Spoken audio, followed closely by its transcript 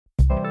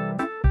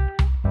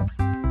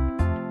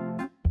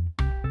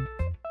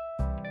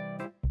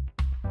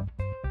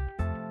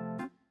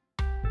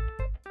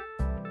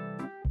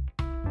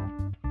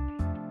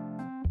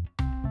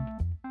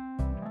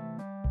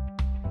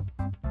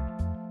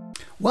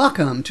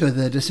Welcome to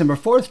the December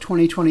 4th,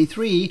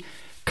 2023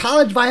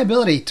 College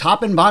Viability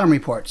Top and Bottom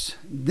Reports.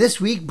 This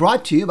week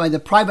brought to you by the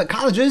private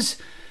colleges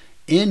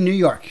in New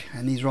York.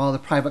 And these are all the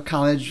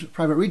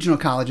private regional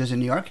colleges in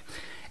New York.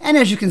 And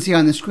as you can see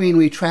on the screen,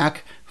 we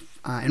track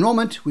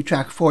enrollment, we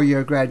track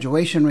four-year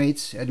graduation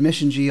rates,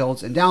 admissions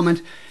yields,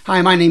 endowment.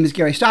 Hi, my name is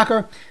Gary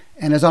Stocker.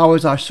 And as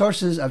always, our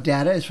sources of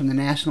data is from the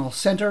National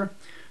Center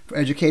for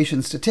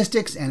Education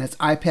Statistics and its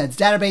IPEDS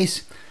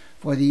database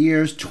for the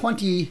years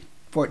 2014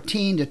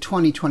 to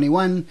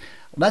 2021.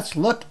 Let's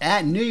look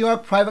at New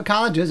York private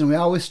colleges, and we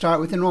always start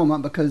with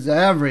enrollment because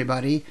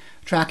everybody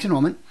tracks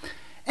enrollment.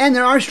 And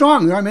there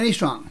are many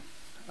strong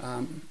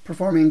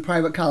performing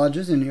private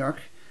colleges in New York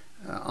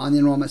on the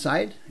enrollment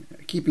side,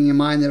 keeping in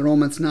mind that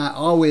enrollment's not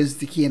always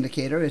the key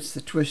indicator. It's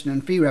the tuition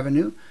and fee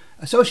revenue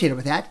associated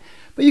with that.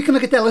 But you can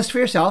look at that list for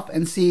yourself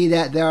and see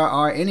that there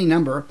are any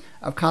number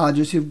of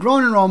colleges who've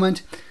grown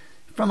enrollment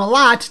from a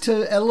lot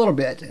to a little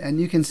bit. And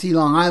you can see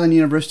Long Island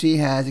University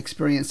has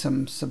experienced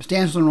some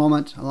substantial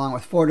enrollment along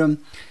with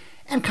Fordham.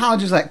 And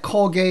colleges like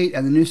Colgate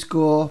and the New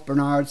School,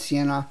 Bernard,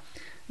 Siena,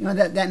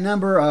 that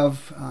number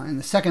of, in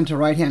the second to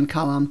right-hand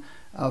column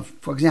of,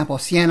 for example,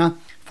 Siena,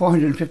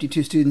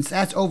 452 students,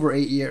 that's over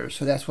 8 years.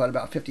 So that's what,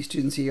 about 50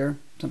 students a year,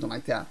 something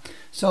like that.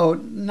 So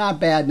not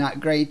bad,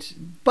 not great,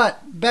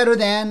 but better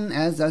than,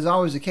 as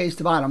always the case,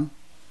 the bottom.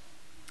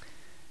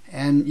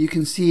 And you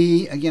can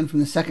see, again, from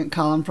the second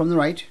column from the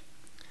right,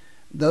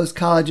 those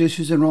colleges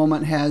whose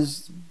enrollment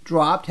has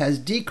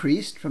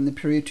decreased from the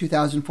period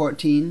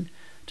 2014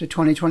 to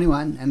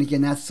 2021. And again,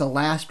 that's the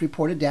last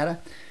reported data.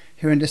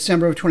 Here in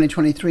December of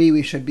 2023,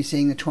 we should be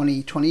seeing the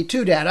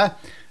 2022 data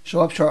show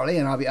up shortly,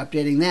 and I'll be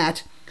updating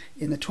that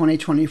in the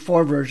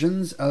 2024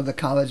 versions of the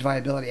College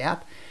Viability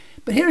app.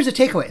 But here's the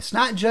takeaway. It's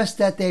not just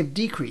that they've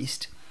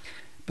decreased,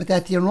 but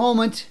that the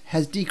enrollment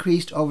has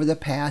decreased over the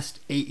past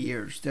 8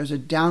 years. There's a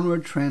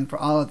downward trend for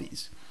all of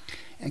these.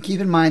 And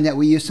keep in mind that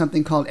we use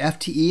something called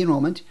FTE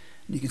enrollment.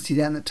 You can see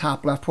that in the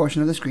top left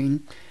portion of the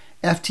screen.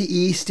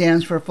 FTE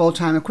stands for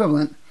full-time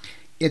equivalent.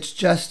 It's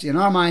just, in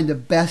our mind, the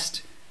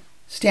best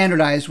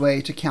standardized way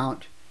to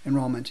count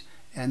enrollment.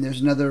 And there's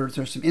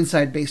some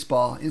inside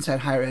baseball, inside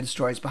higher ed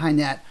stories behind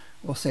that.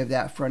 We'll save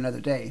that for another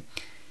day.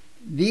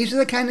 These are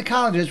the kind of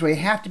colleges where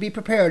you have to be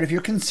prepared, if you're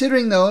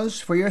considering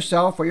those for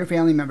yourself or your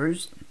family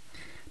members,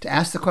 to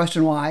ask the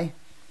question why.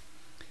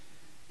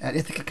 At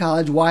Ithaca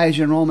College, why is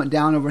your enrollment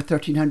down over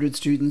 1,300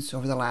 students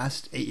over the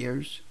last 8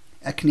 years?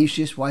 At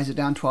Canisius, why is it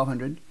down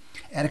 1,200?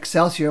 At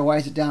Excelsior, why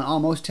is it down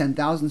almost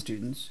 10,000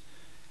 students?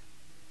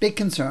 Big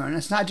concern.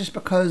 It's not just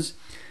because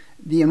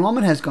the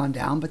enrollment has gone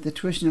down, but the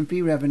tuition and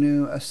fee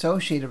revenue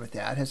associated with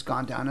that has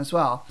gone down as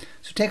well.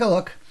 So take a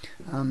look.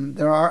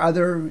 There are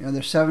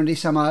there's 70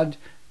 some odd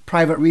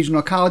private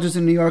regional colleges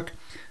in New York.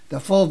 The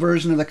full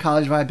version of the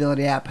College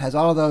Viability app has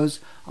all of those.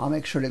 I'll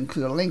make sure to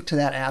include a link to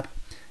that app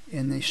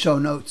in the show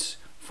notes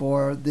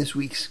for this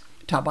week's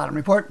top bottom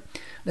report.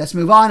 Let's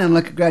move on and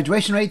look at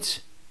graduation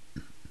rates.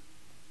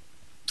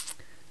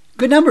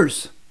 Good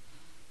numbers.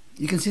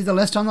 You can see the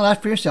list on the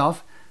left for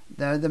yourself.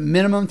 The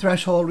minimum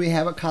threshold we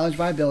have at College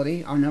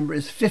Viability, our number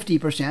is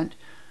 50%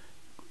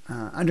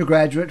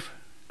 undergraduate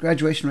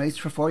graduation rates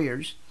for 4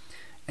 years.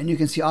 And you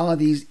can see all of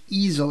these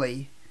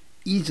easily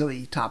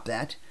top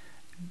that.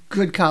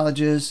 Good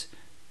colleges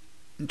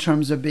in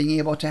terms of being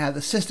able to have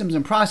the systems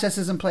and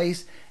processes in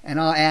place, and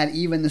I'll add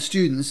even the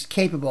students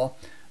capable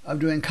of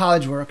doing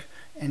college work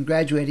and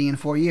graduating in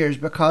 4 years,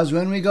 because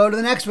when we go to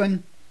the next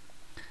one,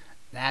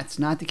 that's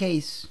not the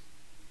case.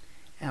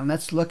 And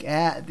let's look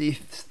at the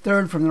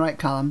third from the right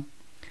column,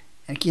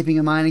 and keeping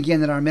in mind again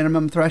that our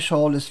minimum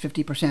threshold is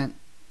 50%.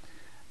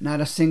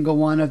 Not a single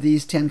one of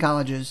these 10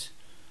 colleges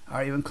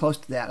are even close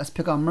to that. Let's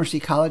pick on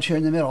Mercy College here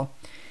in the middle.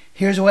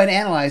 Here's a way to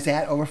analyze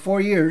that over 4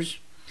 years.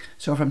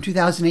 So from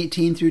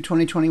 2018 through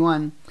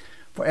 2021,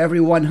 for every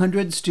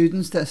 100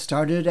 students that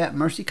started at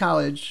Mercy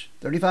College,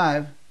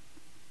 35,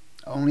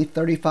 only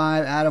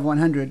 35 out of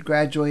 100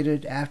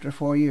 graduated after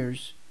 4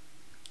 years.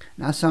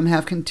 Now some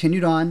have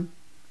continued on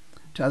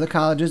to other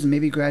colleges and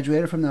maybe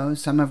graduated from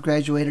those. Some have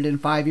graduated in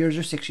 5 years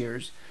or 6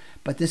 years.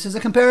 But this is a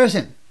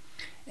comparison.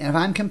 And if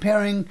I'm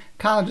comparing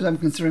colleges, I'm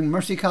considering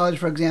Mercy College,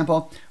 for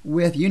example,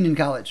 with Union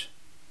College.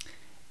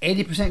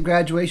 80%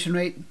 graduation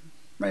rate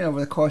right over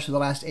the course of the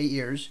last 8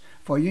 years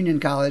for Union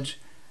College,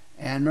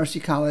 and Mercy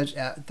College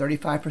at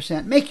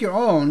 35%. Make your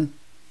own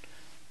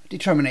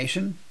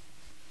determination.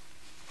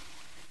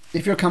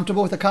 If you're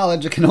comfortable with a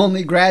college that can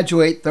only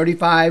graduate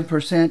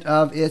 35%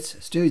 of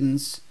its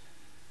students,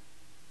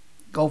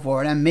 go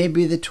for it. And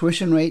maybe the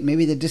tuition rate,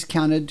 maybe the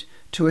discounted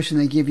tuition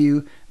they give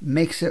you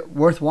makes it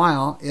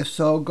worthwhile. If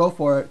so, go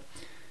for it.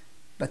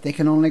 But they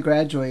can only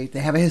graduate.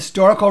 They have a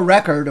historical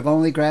record of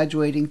only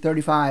graduating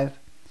 35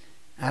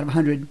 out of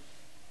 100.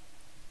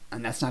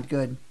 And that's not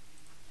good.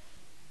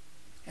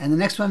 And the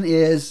next one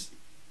is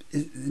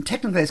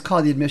technically it's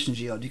called the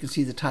admissions yield. You can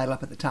see the title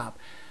up at the top.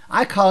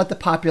 I call it the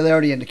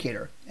popularity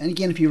indicator. And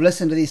again, if you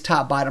listened to these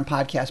top-bottom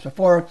podcasts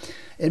before,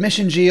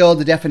 admissions yield,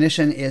 the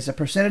definition is a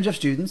percentage of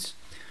students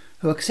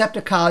who accept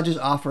a college's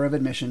offer of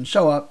admission,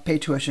 show up, pay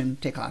tuition,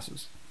 take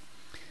classes.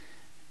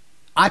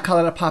 I call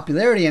it a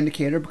popularity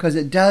indicator because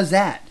it does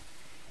that.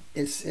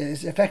 It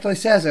effectively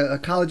says a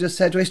college just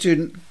said to a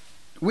student,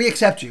 we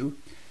accept you.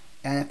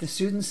 And if the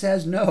student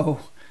says,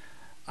 no,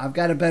 I've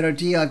got a better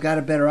deal, I've got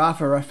a better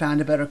offer, I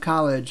found a better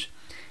college,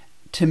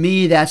 to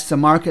me, that's the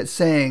market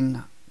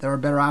saying there are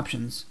better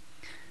options.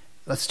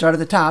 Let's start at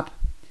the top.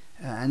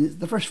 And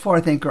the first four,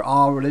 I think, are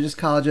all religious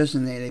colleges,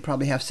 and they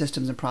probably have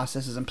systems and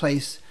processes in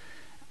place.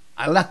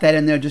 I left that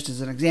in there just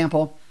as an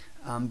example.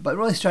 But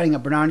really starting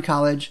at Bernard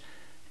College,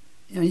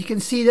 you can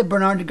see that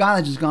Bernard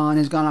College has gone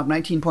up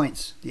 19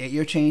 points. The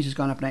 8-year change has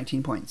gone up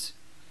 19 points.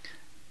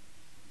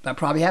 That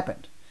probably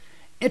happened.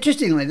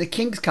 Interestingly, the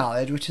King's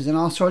College, which is in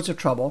all sorts of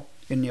trouble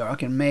in New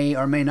York and may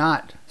or may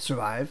not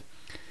survive,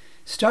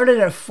 started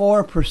at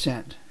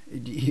 4%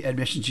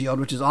 admissions yield,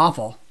 which is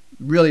awful,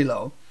 really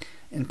low,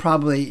 and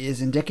probably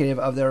is indicative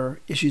of their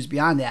issues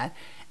beyond that.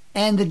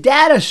 And the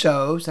data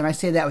shows, and I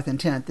say that with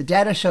intent, the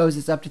data shows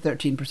it's up to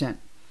 13%.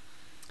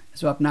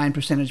 So up 9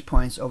 percentage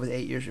points over the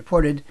 8 years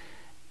reported.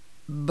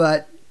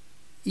 But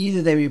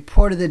either they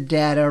reported the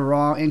data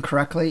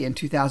incorrectly in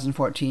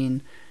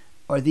 2014,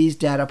 or these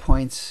data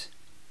points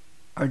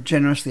are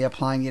generously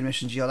applying the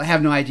admissions yield. I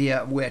have no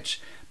idea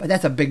which, but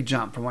that's a big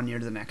jump from one year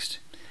to the next.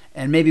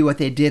 And maybe what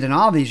they did in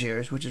all these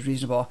years, which is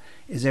reasonable,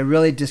 is they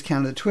really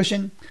discounted the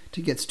tuition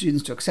to get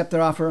students to accept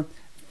their offer.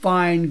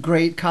 Fine,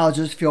 great,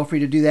 colleges, feel free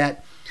to do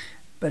that.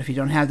 But if you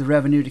don't have the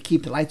revenue to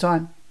keep the lights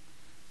on,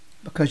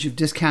 because you've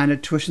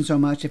discounted tuition so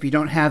much, if you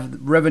don't have the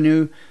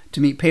revenue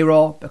to meet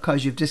payroll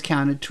because you've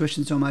discounted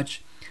tuition so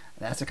much,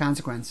 that's a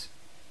consequence.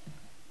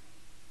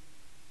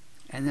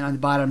 And then on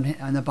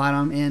the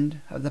bottom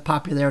end of the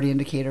popularity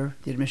indicator,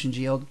 the admissions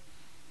yield,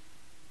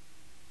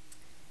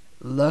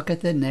 look at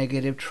the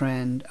negative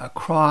trend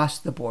across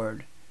the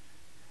board.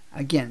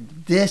 Again,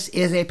 this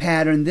is a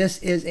pattern. This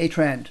is a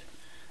trend.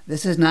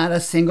 This is not a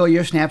single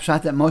year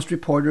snapshot that most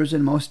reporters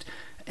and most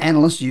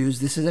analysts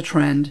use. This is a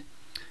trend.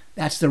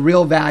 That's the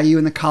real value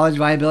in the College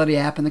Viability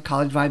app and the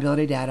College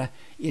Viability data.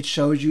 It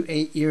shows you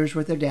 8 years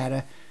worth of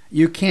data.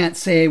 You can't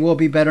say we'll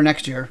be better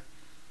next year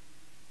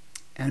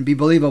and be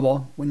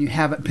believable when you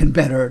haven't been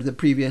better the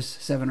previous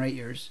 7 or 8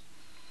 years.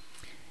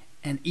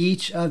 And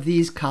each of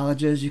these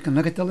colleges, you can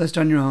look at the list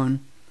on your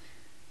own,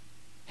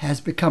 has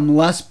become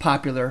less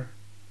popular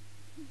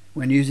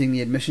when using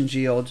the admissions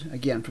yield,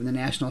 again, from the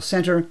National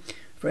Center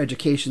for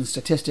Education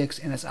Statistics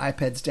and its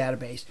IPEDS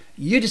database.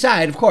 You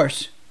decide, of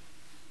course,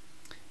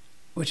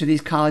 which of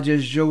these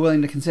colleges you're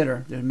willing to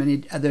consider. There are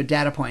many other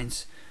data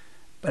points,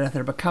 but if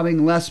they're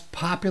becoming less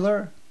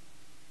popular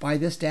by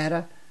this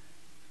data,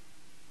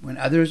 when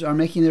others are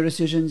making their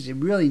decisions, you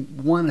really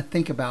want to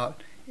think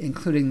about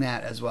including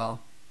that as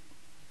well.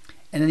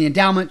 And then the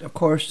endowment, of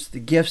course, the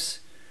gifts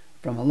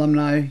from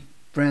alumni,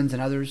 friends,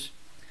 and others.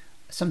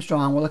 Some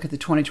strong. We'll look at the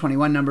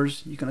 2021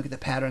 numbers. You can look at the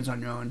patterns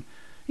on your own.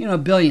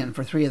 $1 billion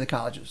for 3 of the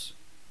colleges.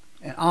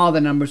 And all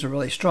the numbers are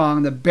really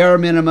strong. The bare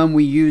minimum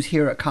we use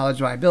here at College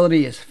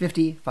Viability is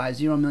 50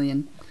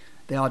 million.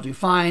 They all do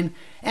fine.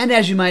 And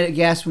as you might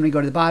guess, when we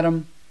go to the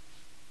bottom,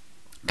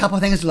 a couple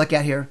of things to look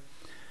at here.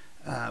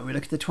 We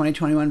look at the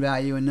 2021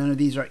 value, and none of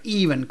these are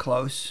even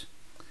close.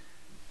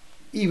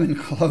 Even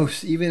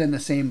in the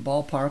same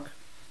ballpark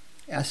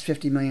as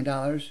 $50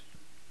 million.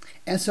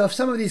 And so if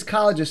some of these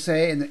colleges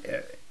say,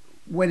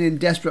 when in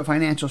desperate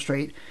financial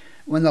strait,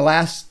 when the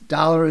last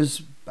dollar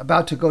is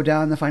about to go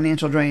down the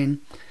financial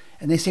drain,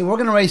 and they say, we're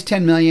going to raise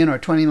 $10 million or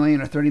 $20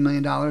 million or $30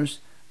 million,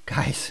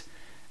 guys,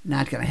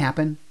 not going to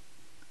happen.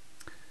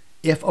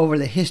 If over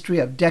the history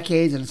of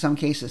decades, and in some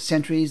cases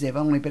centuries, they've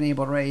only been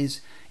able to raise,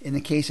 in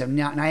the case of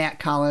Nyack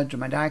College or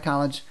Mandai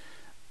College,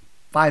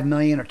 $5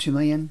 million or $2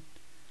 million,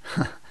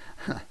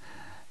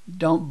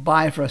 don't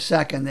buy for a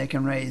second they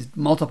can raise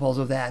multiples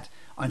of that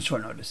on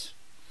short notice.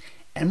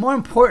 And more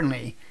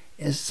importantly,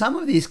 is some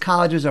of these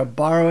colleges are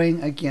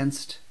borrowing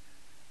against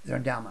their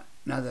endowment.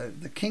 Now,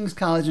 the King's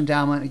College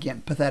endowment,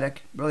 again,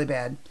 pathetic, really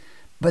bad,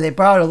 but they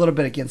borrowed a little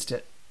bit against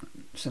it,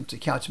 simply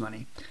couch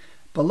money.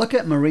 But look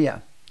at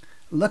Maria.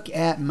 Look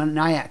at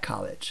Nyack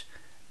College.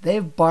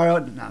 They've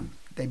borrowed, now,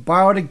 they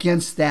borrowed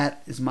against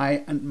that, is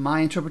my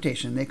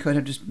interpretation. They could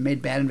have just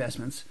made bad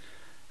investments.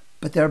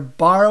 But they're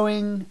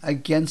borrowing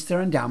against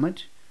their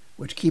endowment,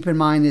 which, keep in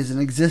mind, is in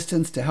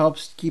existence to help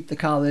keep the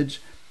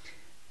college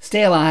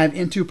stay alive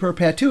into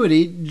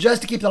perpetuity,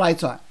 just to keep the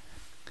lights on.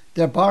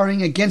 They're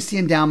borrowing against the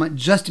endowment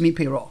just to meet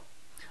payroll,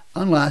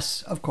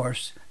 unless, of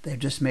course, they've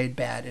just made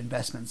bad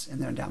investments in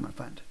their endowment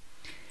fund.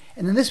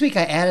 And then this week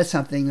I added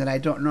something that I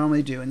don't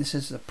normally do, and this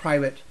is a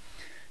private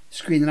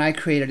screen that I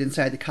created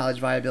inside the College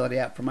Viability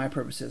app for my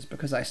purposes,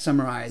 because I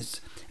summarized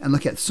and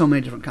look at so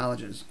many different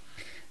colleges.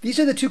 These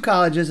are the 2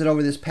 colleges that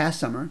over this past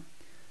summer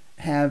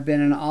have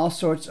been in all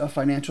sorts of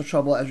financial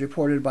trouble as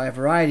reported by a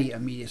variety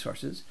of media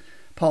sources.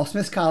 Paul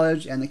Smith's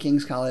College and the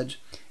King's College,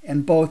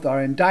 and both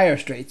are in dire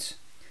straits.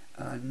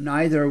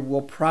 Neither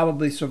will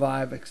probably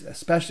survive,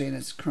 especially in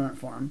its current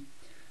form.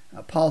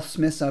 Paul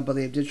Smith's, I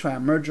believe, did try a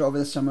merger over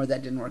the summer.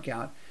 That didn't work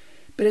out.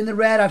 But in the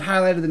red, I've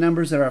highlighted the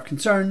numbers that are of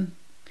concern.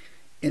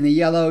 In the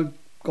yellow,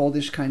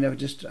 goldish kind of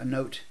just a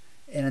note.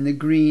 and in the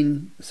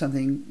green,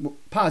 something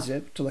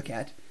positive to look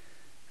at.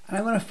 And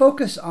I want to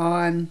focus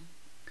on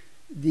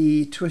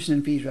the tuition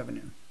and fees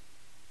revenue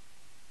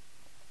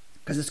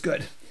because it's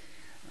good.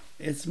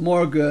 It's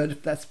more good,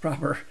 if that's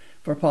proper,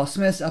 for Paul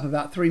Smith's, up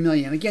about $3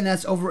 million. Again,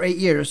 that's over 8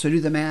 years, so do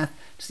the math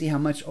to see how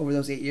much over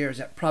those 8 years.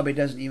 That probably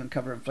doesn't even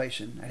cover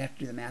inflation. I'd have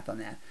to do the math on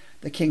that.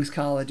 The King's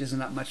College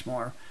isn't up much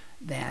more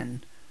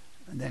than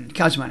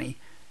College Money,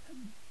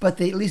 but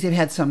at least they've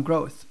had some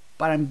growth.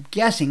 But I'm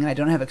guessing, and I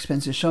don't have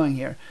expenses showing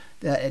here,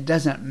 that it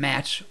doesn't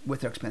match with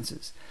their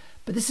expenses.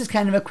 But this is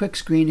kind of a quick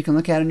screen. You can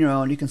look at it on your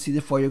own. You can see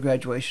the 4-year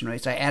graduation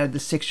rates. I added the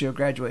 6-year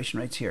graduation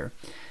rates here.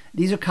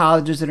 These are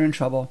colleges that are in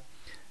trouble.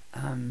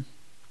 And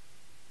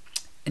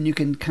you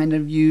can kind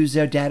of use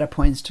their data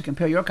points to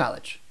compare your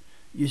college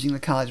using the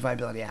College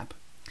Viability app.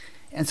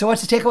 And so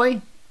what's the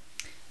takeaway?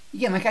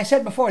 Again, like I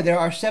said before, there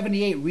are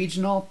 78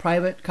 regional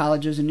private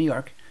colleges in New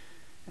York.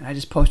 And I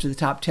just posted the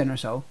top 10 or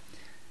so.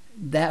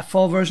 That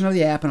full version of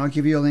the app, and I'll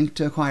give you a link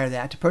to acquire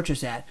that, to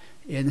purchase that,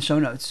 in the show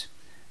notes,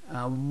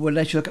 would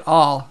let you look at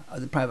all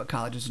of the private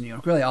colleges in New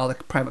York, really all the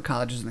private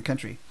colleges in the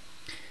country.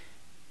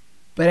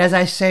 But as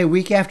I say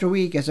week after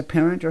week, as a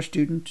parent or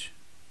student,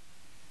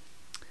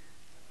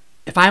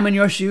 if I'm in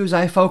your shoes,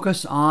 I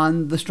focus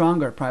on the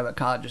stronger private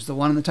colleges, the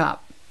one on the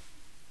top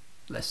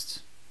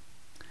lists.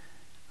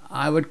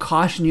 I would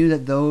caution you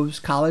that those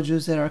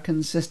colleges that are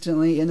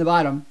consistently in the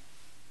bottom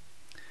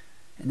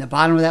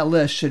of that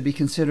list should be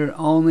considered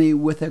only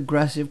with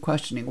aggressive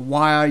questioning.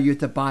 Why are you at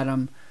the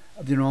bottom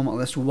of the enrollment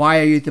list? Why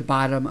are you at the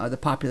bottom of the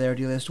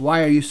popularity list?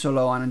 Why are you so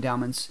low on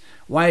endowments?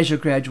 Why is your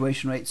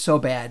graduation rate so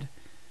bad?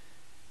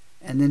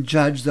 And then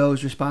judge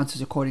those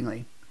responses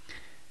accordingly.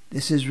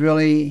 This is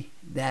really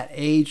that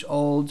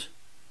age-old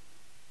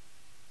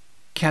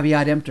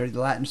caveat emptor,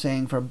 the Latin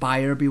saying for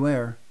buyer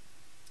beware.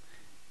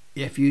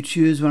 If you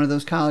choose one of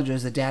those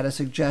colleges, the data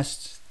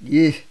suggests,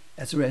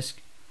 that's a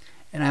risk.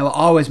 And I will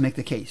always make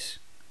the case.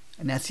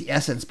 And that's the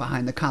essence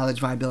behind the College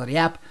Viability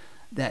app,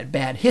 that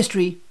bad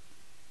history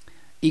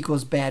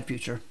equals bad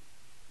future.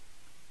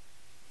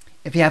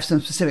 If you have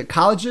some specific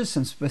colleges,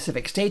 some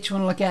specific states you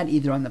want to look at,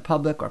 either on the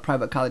public or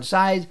private college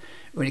side,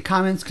 or any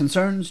comments,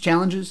 concerns,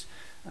 challenges,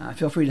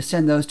 feel free to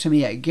send those to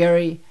me at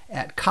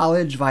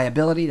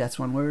Gary@collegeviability, that's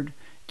one word,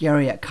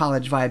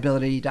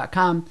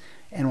 Gary@collegeviability.com,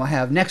 and we'll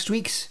have next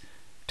week's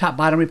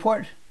top-bottom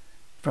report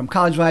from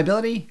College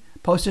Viability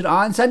posted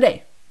on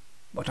Sunday.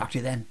 We'll talk to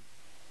you then.